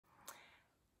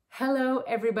Hello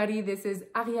everybody, this is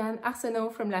Ariane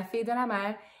Arsenault from La Fille de la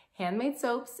Mer, handmade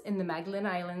soaps in the Magdalen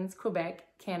Islands, Quebec,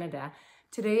 Canada.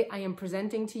 Today I am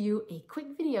presenting to you a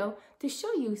quick video to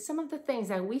show you some of the things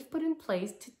that we've put in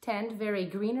place to tend for a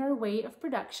greener way of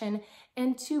production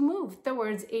and to move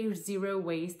towards a zero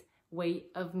waste way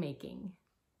of making.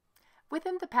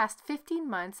 Within the past 15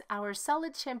 months, our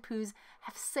solid shampoos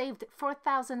have saved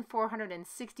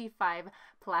 4,465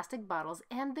 plastic bottles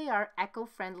and they are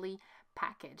eco-friendly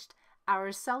packaged.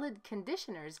 Our solid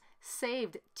conditioners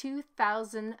saved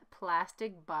 2,000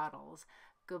 plastic bottles.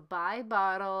 Goodbye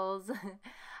bottles.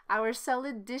 Our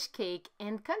solid dish cake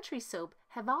and country soap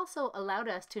have also allowed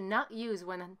us to not use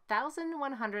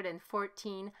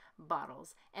 1,114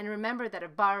 bottles. And remember that a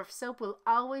bar of soap will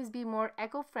always be more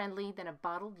eco-friendly than a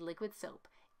bottled liquid soap.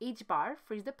 Each bar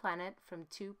frees the planet from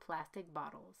 2 plastic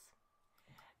bottles.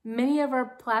 Many of our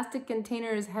plastic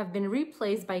containers have been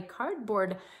replaced by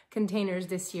cardboard containers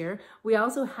this year. We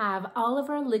also have all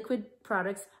of our liquid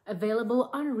products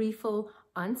available on refill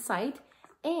on site,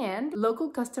 and local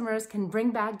customers can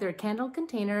bring back their candle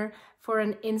container for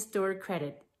an in-store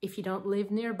credit. If you don't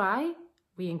live nearby,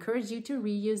 we encourage you to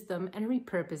reuse them and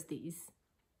repurpose these.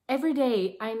 Every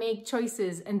day I make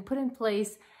choices and put in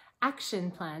place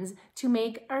action plans to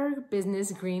make our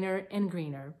business greener and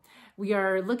greener. We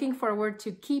are looking forward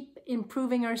to keep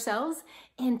improving ourselves,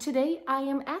 and today I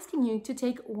am asking you to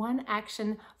take one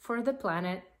action for the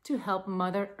planet to help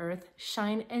Mother Earth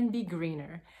shine and be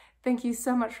greener. Thank you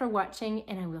so much for watching,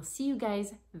 and I will see you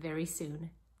guys very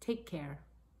soon. Take care.